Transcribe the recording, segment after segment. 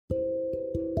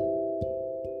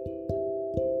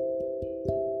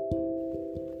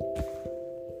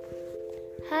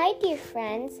Hi, dear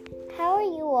friends. How are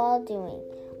you all doing?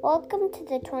 Welcome to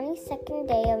the 22nd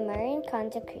day of Marian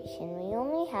Consecration. We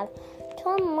only have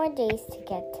 12 more days to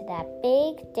get to that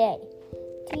big day.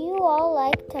 Do you all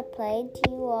like to play?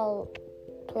 Do you all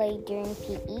play during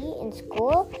PE in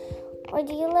school? Or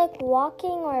do you like walking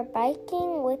or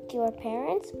biking with your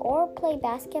parents? Or play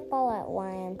basketball at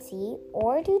YMCA?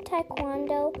 Or do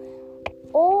taekwondo?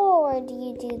 Or do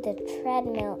you do the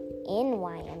treadmill in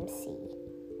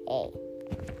YMCA?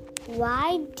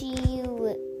 Why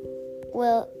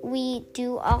will we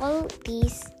do all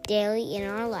these daily in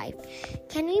our life?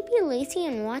 Can we be lazy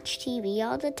and watch TV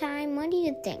all the time? What do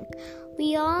you think?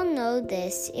 We all know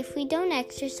this. If we don't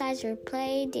exercise or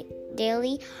play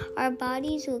daily, our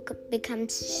bodies will become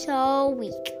so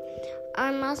weak.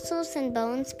 Our muscles and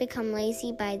bones become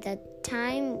lazy. By the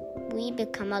time we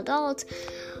become adults,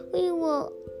 we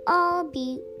will all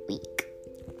be weak.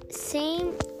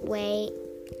 Same way,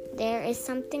 there is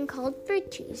something called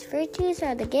virtues. Virtues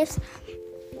are the gifts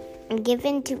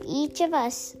given to each of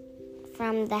us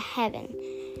from the heaven.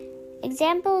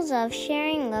 Examples of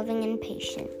sharing, loving, and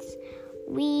patience.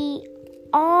 We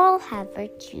all have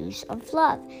virtues of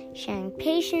love, sharing,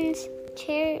 patience,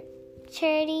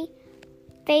 charity,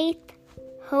 faith,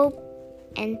 hope,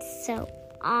 and so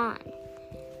on.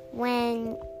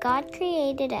 When God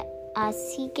created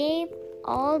us, He gave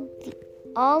all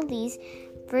these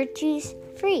virtues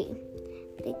free,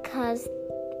 because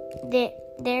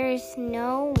there's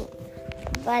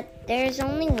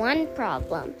only one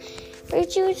problem.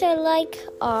 Virtues are like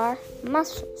our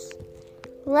muscles.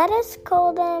 Let us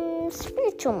call them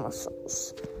spiritual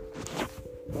muscles.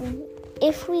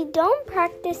 If we don't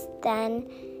practice them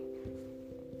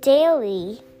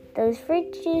daily, those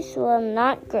virtues will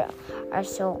not grow. Our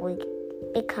soul will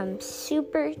become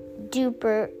super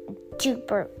duper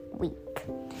weak.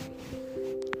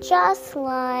 Just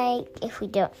like if we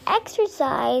don't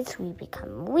exercise, we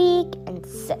become weak and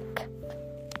sick.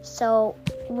 So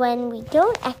when we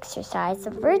don't exercise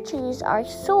the virtues, our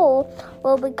soul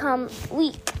will become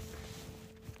weak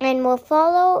and will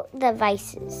follow the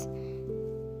vices.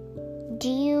 Do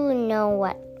you know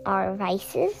what are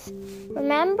vices?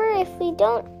 Remember, if we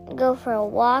don't go for a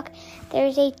walk,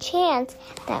 there's a chance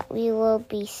that we will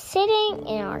be sitting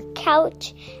in our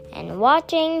couch and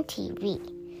watching TV.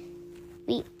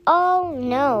 We all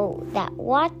know that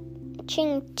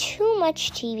watching too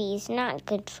much TV is not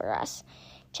good for us.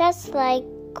 Just like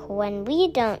when we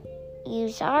don't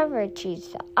use our virtues,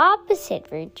 the opposite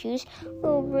virtues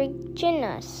will regain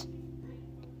us.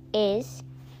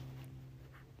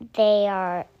 They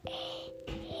are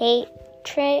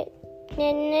hatredness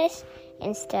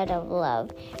instead of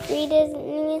love,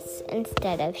 greediness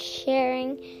instead of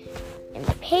sharing,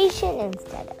 impatient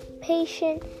instead of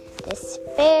patient,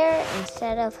 despair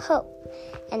instead of hope,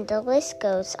 and the list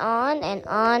goes on and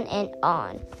on and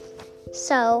on.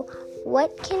 So,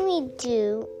 what can we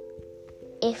do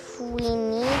if we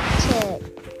need to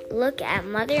look at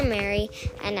Mother Mary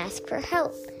and ask for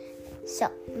help?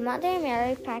 So, Mother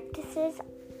Mary practices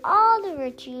all the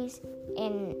virtues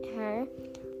in her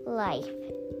life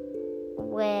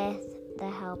with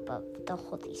the help of the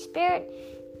Holy Spirit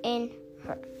in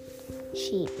her.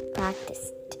 She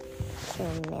practiced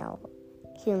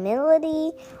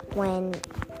humility when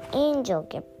Angel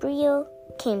Gabriel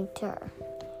came to her.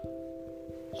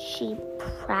 She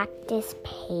practiced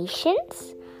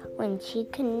patience when she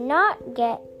could not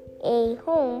get a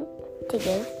home to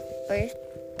give birth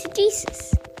to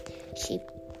Jesus. She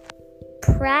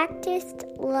practiced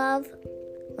love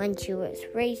when she was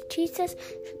raised Jesus.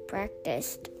 She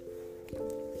practiced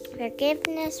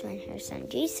forgiveness when her son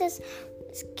Jesus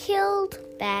was killed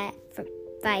by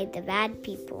the bad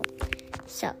people.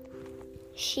 So,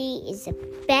 she is the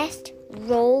best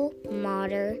role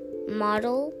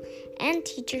model and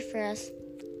teacher for us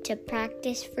to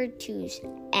practice virtues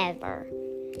ever.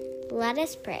 Let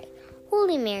us pray.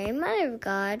 Holy Mary, Mother of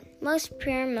God, most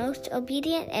pure, most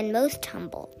obedient, and most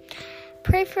humble,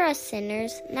 pray for us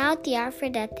sinners, now at the hour of our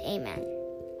death. Amen.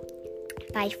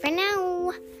 Bye for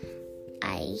now.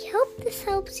 I hope this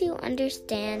helps you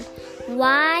understand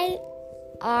why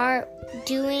are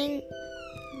doing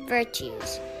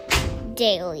virtues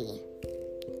daily.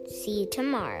 See you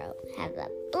tomorrow. Have a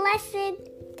blessed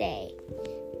day.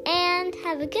 And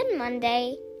have a good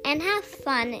Monday. And have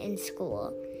fun in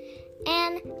school.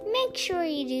 And make sure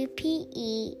you do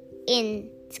PE in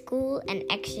school and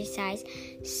exercise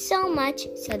so much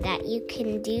so that you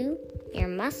can do your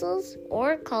muscles,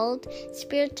 or called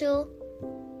spiritual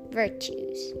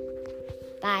virtues.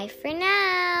 Bye for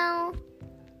now.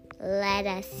 Let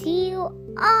us see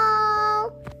you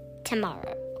all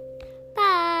tomorrow.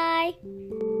 Bye.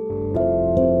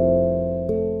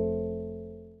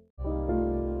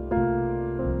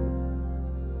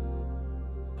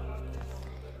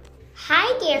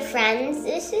 Hi, dear friends.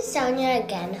 This is Sonia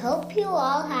again. Hope you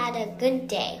all had a good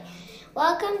day.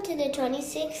 Welcome to the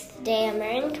 26th day of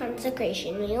Marian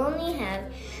consecration. We only have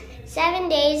 7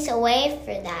 days away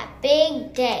for that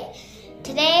big day.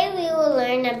 Today we will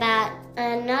learn about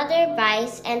another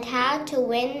vice and how to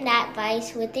win that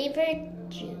vice with a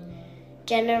virtue: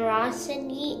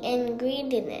 generosity and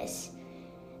greediness.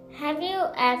 Have you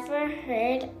ever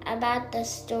heard about the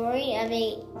story of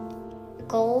a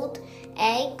gold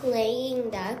egg-laying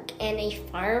duck and a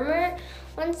farmer?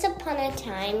 Once upon a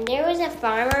time, there was a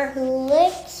farmer who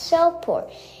lived so poor.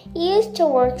 He used to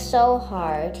work so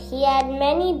hard. He had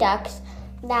many ducks.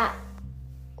 That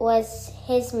was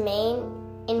his main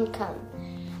income.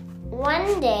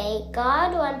 One day,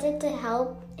 God wanted to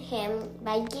help him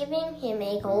by giving him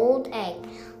a gold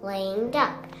egg-laying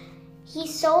duck. He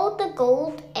sold the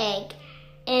gold egg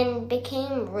and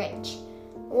became rich.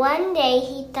 One day,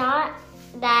 he thought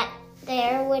that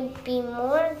there would be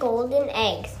more golden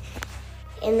eggs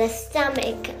in the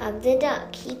stomach of the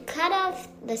duck. He cut off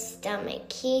the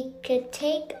stomach. He could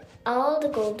take all the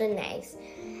golden eggs,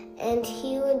 and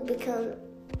he would become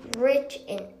rich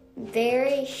in a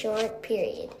very short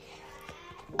period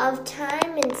of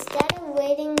time instead of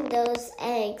waiting those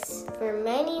eggs for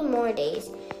many more days.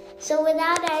 So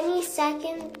without any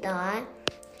second thought,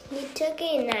 he took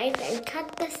a knife and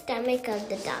cut the stomach of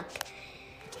the duck.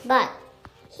 But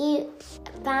he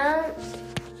found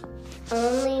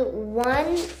only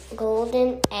one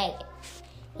golden egg.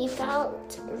 He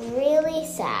felt really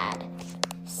sad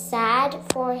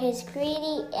for his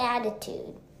greedy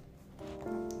attitude.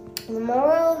 The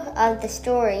moral of the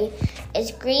story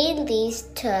is greed leads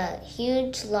to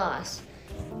huge loss.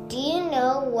 Do you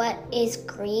know what is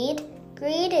greed?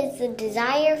 Greed is the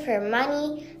desire for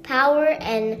money, power,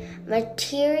 and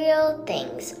material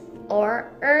things, or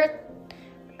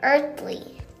earthly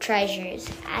treasures,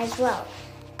 as well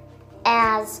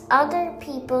as other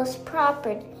people's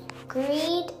property.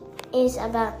 Greed is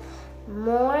about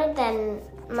more than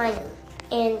money,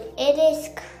 and it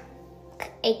is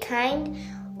a kind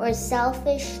or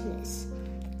selfishness.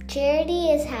 Charity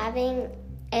is having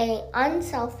an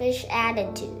unselfish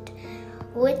attitude,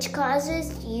 which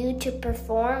causes you to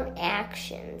perform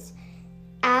actions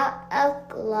out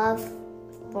of love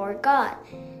for God.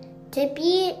 To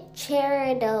be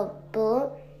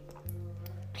charitable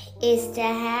is to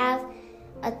have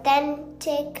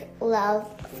authentic love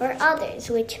for others,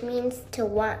 which means to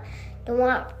want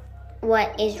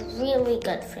what is really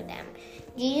good for them.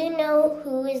 Do you know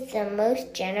who is the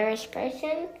most generous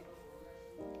person?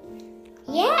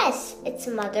 Yes, it's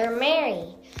Mother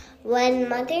Mary. When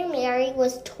Mother Mary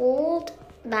was told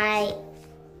by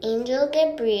Angel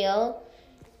Gabriel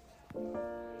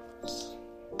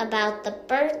about the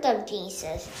birth of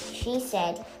Jesus, she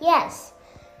said yes.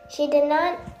 She did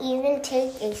not even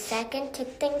take a second to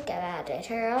think about it,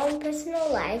 her own personal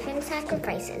life and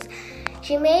sacrifices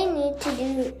she may need to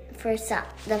do for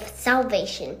the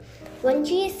salvation. When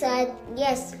she said,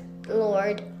 "Yes,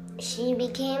 Lord," she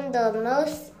became the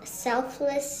most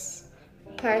selfless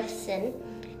person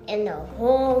in the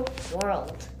whole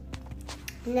world.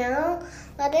 Now,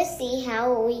 let us see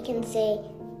how we can say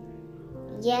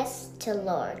yes to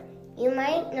Lord. You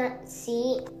might not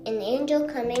see an angel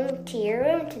coming to your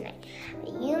room tonight,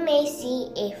 but you may see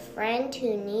a friend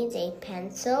who needs a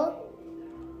pencil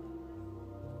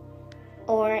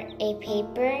or a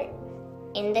paper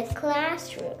in the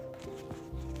classroom.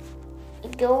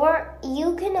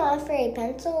 You can offer a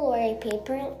pencil or a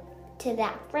paper to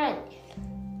that friend.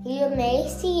 You may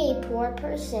see a poor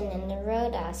person in the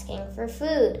road asking for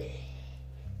food.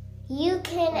 You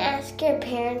can ask your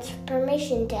parents'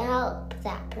 permission to help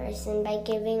that person by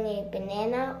giving a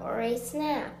banana or a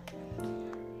snack.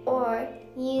 Or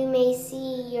you may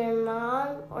see your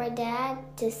mom or dad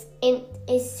is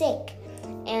sick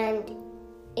and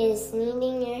is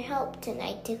needing your help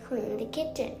tonight to clean the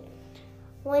kitchen.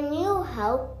 When you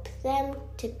help them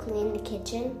to clean the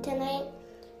kitchen tonight,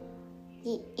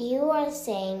 you are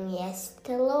saying yes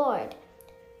to Lord.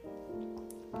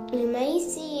 You may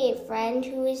see a friend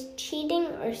who is cheating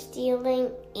or stealing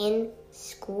in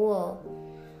school.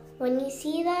 When you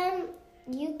see them,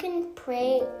 you can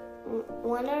pray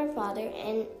one Our Father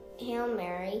and Hail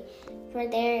Mary for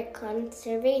their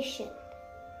conservation.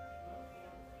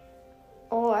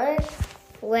 Or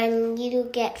when you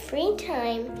get free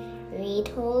time, read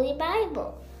Holy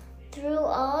Bible. Through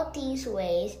all these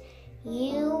ways,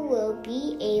 you will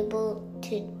be able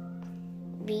to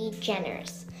be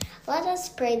generous. Let us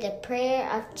pray the prayer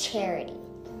of charity.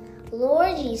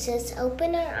 Lord Jesus,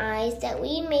 open our eyes that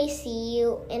we may see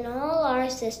you in all our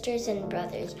sisters and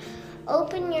brothers.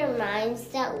 Open your minds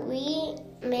that we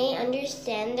may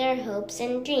understand their hopes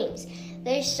and dreams,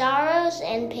 their sorrows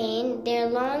and pain, their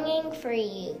longing for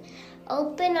you.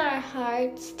 Open our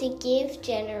hearts to give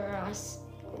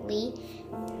generously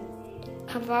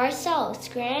of ourselves.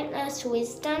 Grant us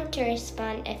wisdom to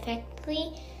respond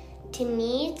effectively to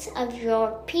needs of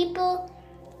your people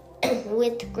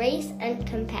with grace and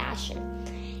compassion.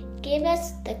 Give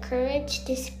us the courage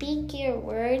to speak your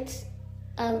words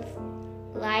of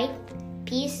life,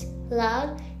 peace,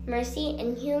 love, mercy,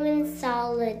 and human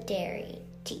solidarity.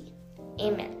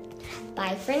 Amen.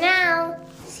 Bye for now.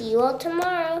 See you all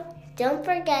tomorrow. Don't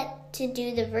forget to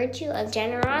do the virtue of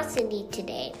generosity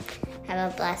today.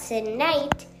 Have a blessed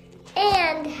night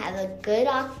and have a good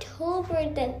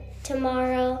October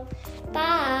tomorrow.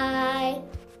 Bye.